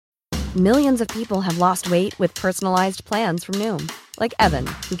Millions of people have lost weight with personalized plans from Noom. Like Evan,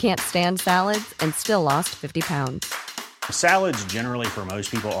 who can't stand salads and still lost 50 pounds. Salads generally for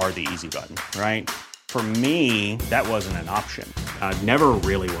most people are the easy button, right? For me, that wasn't an option. I never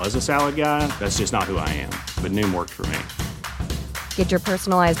really was a salad guy. That's just not who I am. But Noom worked for me. Get your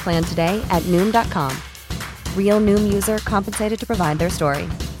personalized plan today at Noom.com. Real Noom user compensated to provide their story.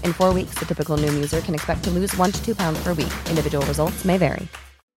 In 4 weeks, the typical Noom user can expect to lose 1 to 2 pounds per week. Individual results may vary.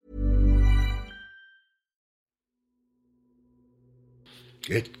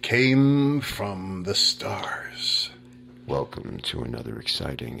 It came from the stars. Welcome to another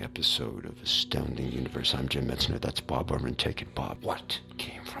exciting episode of Astounding Universe. I'm Jim Metzner. That's Bob Berman. Take it, Bob. What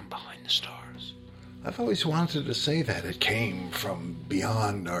came from behind the stars? I've always wanted to say that. It came from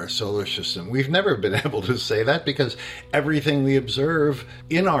beyond our solar system. We've never been able to say that because everything we observe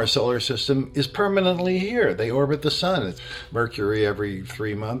in our solar system is permanently here. They orbit the sun. It's Mercury every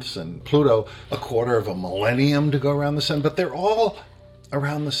 3 months and Pluto a quarter of a millennium to go around the sun. But they're all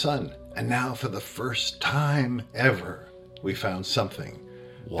around the sun. And now for the first time ever, we found something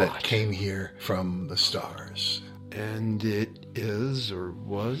that came here from the stars. And it is, or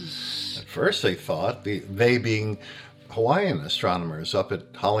was? At first they thought, they being Hawaiian astronomers up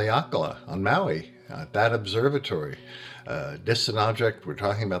at Haleakala on Maui, at that observatory. Distant object, we're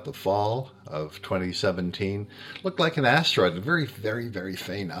talking about the fall of 2017, looked like an asteroid, a very, very, very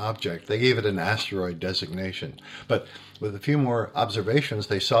faint object. They gave it an asteroid designation. But with a few more observations,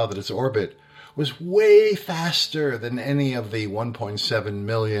 they saw that its orbit was way faster than any of the 1.7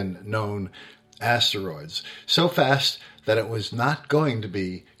 million known asteroids. So fast that it was not going to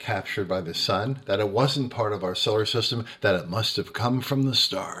be captured by the sun, that it wasn't part of our solar system, that it must have come from the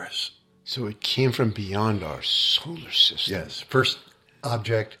stars. So it came from beyond our solar system. Yes, first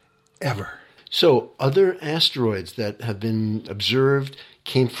object ever. So other asteroids that have been observed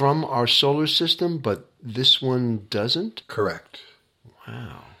came from our solar system, but this one doesn't? Correct.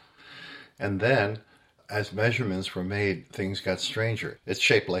 Wow. And then, as measurements were made, things got stranger. It's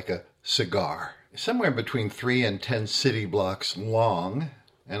shaped like a cigar, somewhere between 3 and 10 city blocks long,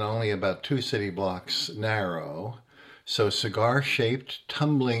 and only about 2 city blocks narrow. So cigar-shaped,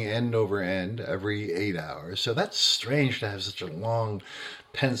 tumbling end over end every 8 hours. So that's strange to have such a long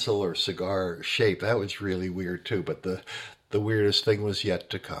pencil or cigar shape. That was really weird too, but the weirdest thing was yet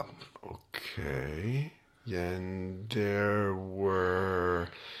to come. Okay. And there was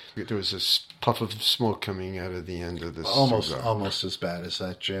a puff of smoke coming out of the end of the cigar. Almost as bad as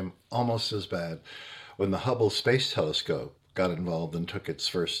that, Jim. Almost as bad. When the Hubble Space Telescope got involved and took its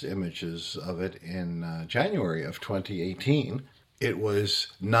first images of it in January of 2018, it was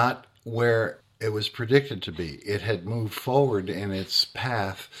not where it was predicted to be. It had moved forward in its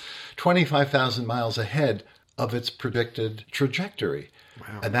path 25,000 miles ahead of its predicted trajectory.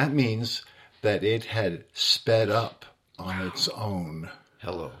 Wow. And that means that it had sped up on its own.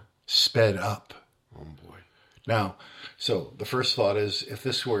 Hello. Sped up. Oh, boy. Now, so the first thought is, if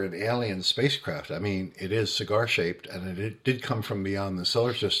this were an alien spacecraft, I mean, it is cigar-shaped, and it did come from beyond the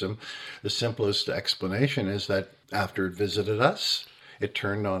solar system. The simplest explanation is that after it visited us, it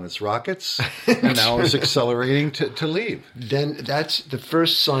turned on its rockets, and now is accelerating to leave. Then that's the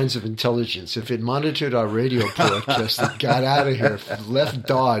first signs of intelligence. If it monitored our radio broadcast and got out of here, left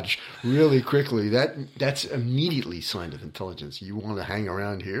Dodge really quickly, that's immediately sign of intelligence. You want to hang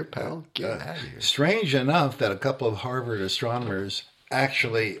around here, pal? Get out of here. Strange enough that a couple of Harvard astronomers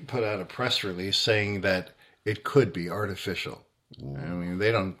actually put out a press release saying that it could be artificial. I mean,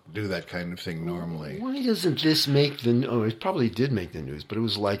 they don't do that kind of thing normally. Why doesn't this make the news? Oh, it probably did make the news, but it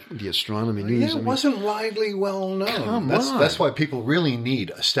was like the astronomy news. Yeah, it wasn't widely well known. That's why people really need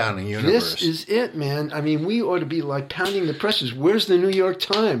Astounding Universe. This is it, man. I mean, we ought to be like pounding the presses. Where's the New York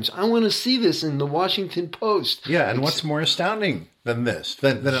Times? I want to see this in the Washington Post. Yeah, and what's more astounding than this?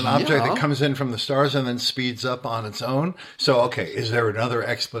 Than an object that comes in from the stars and then speeds up on its own? So, okay, is there another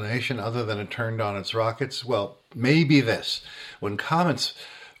explanation other than it turned on its rockets? Well, maybe this. When comets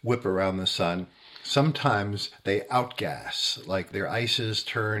whip around the sun, sometimes they outgas, like their ices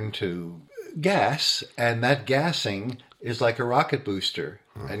turn to gas, and that gassing is like a rocket booster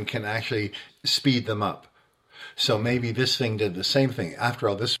and can actually speed them up. So maybe this thing did the same thing. After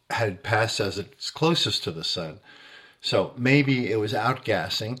all, this had passed as it's closest to the sun. So maybe it was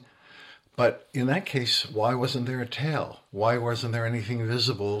outgassing. But in that case, why wasn't there a tail? Why wasn't there anything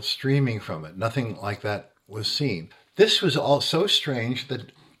visible streaming from it? Nothing like that was seen. This was all so strange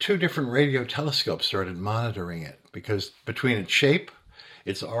that 2 different radio telescopes started monitoring it, because between its shape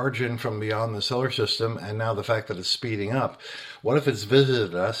its origin from beyond the solar system, and now the fact that it's speeding up. What if it's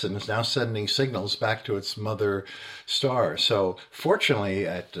visited us and is now sending signals back to its mother star? So fortunately,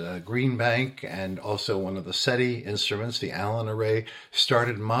 at Green Bank and also one of the SETI instruments, the Allen Array,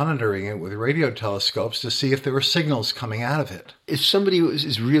 started monitoring it with radio telescopes to see if there were signals coming out of it. If somebody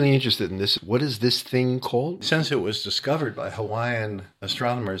is really interested in this, what is this thing called? Since it was discovered by Hawaiian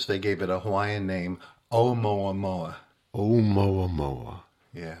astronomers, they gave it a Hawaiian name, Oumuamua. Oumuamua.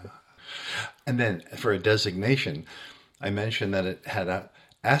 Yeah. And then for a designation, I mentioned that it had an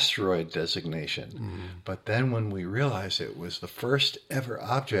asteroid designation. But then when we realized it was the first ever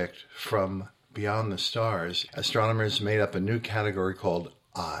object from beyond the stars, astronomers made up a new category called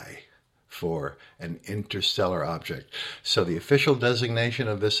I for an interstellar object. So the official designation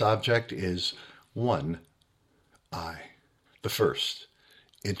of this object is 1I, the first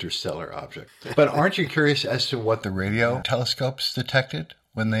interstellar object. But aren't you curious as to what the radio telescopes detected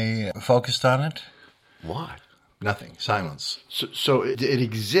when they focused on it? What? Nothing. Silence. So it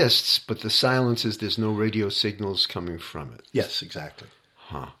exists, but the silence is there's no radio signals coming from it. Yes, exactly.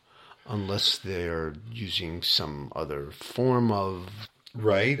 Huh. Unless they're using some other form of...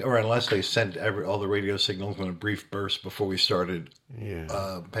 Right, or unless they sent all the radio signals in a brief burst before we started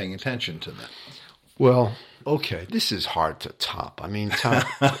paying attention to them. Well, okay, this is hard to top.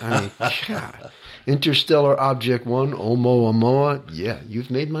 God. Interstellar Object 1, Oumuamua. Yeah,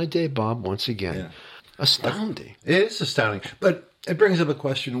 you've made my day, Bob, once again. Yeah. Astounding. It is astounding. But it brings up a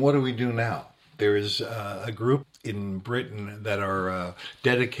question, what do we do now? There is a group in Britain that are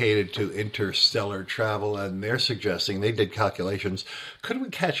dedicated to interstellar travel, and they're suggesting, they did calculations, could we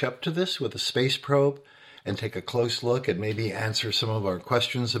catch up to this with a space probe and take a close look and maybe answer some of our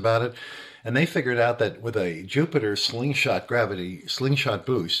questions about it? And they figured out that with a Jupiter slingshot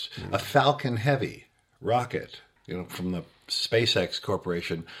boost, a Falcon Heavy rocket, from the SpaceX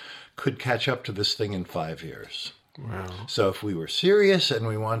Corporation, could catch up to this thing in 5 years. Wow. So if we were serious and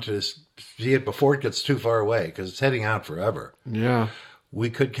we wanted to see it before it gets too far away, because it's heading out forever, we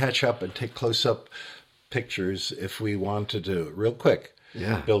could catch up and take close-up pictures if we wanted to, real quick,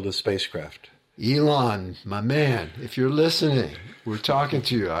 build a spacecraft. Elon, my man, if you're listening, we're talking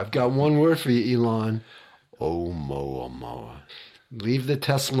to you. I've got one word for you, Elon. Oumuamua. Leave the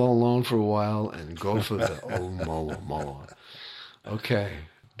Tesla alone for a while and go for the Oumuamua. Okay,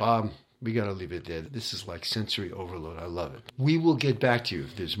 Bob, we got to leave it there. This is like sensory overload. I love it. We will get back to you.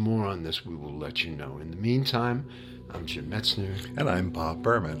 If there's more on this, we will let you know. In the meantime, I'm Jim Metzner. And I'm Bob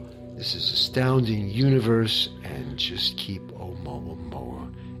Berman. This is Astounding Universe, and just keep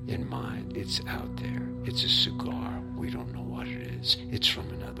Oumuamua in mind. It's out there. It's a cigar. We don't know what it is. It's from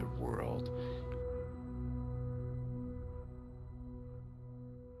another world.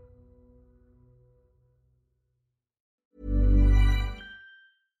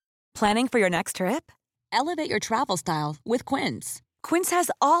 Planning for your next trip? Elevate your travel style with Quince. Quince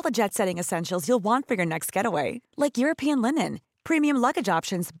has all the jet-setting essentials you'll want for your next getaway, like European linen, premium luggage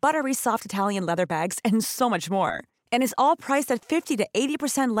options, buttery soft Italian leather bags, and so much more. And is all priced at 50 to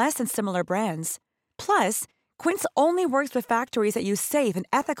 80% less than similar brands. Plus, Quince only works with factories that use safe and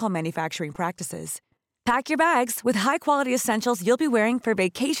ethical manufacturing practices. Pack your bags with high-quality essentials you'll be wearing for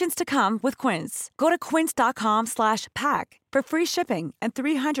vacations to come with Quince. Go to quince.com/pack for free shipping and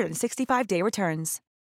 365-day returns.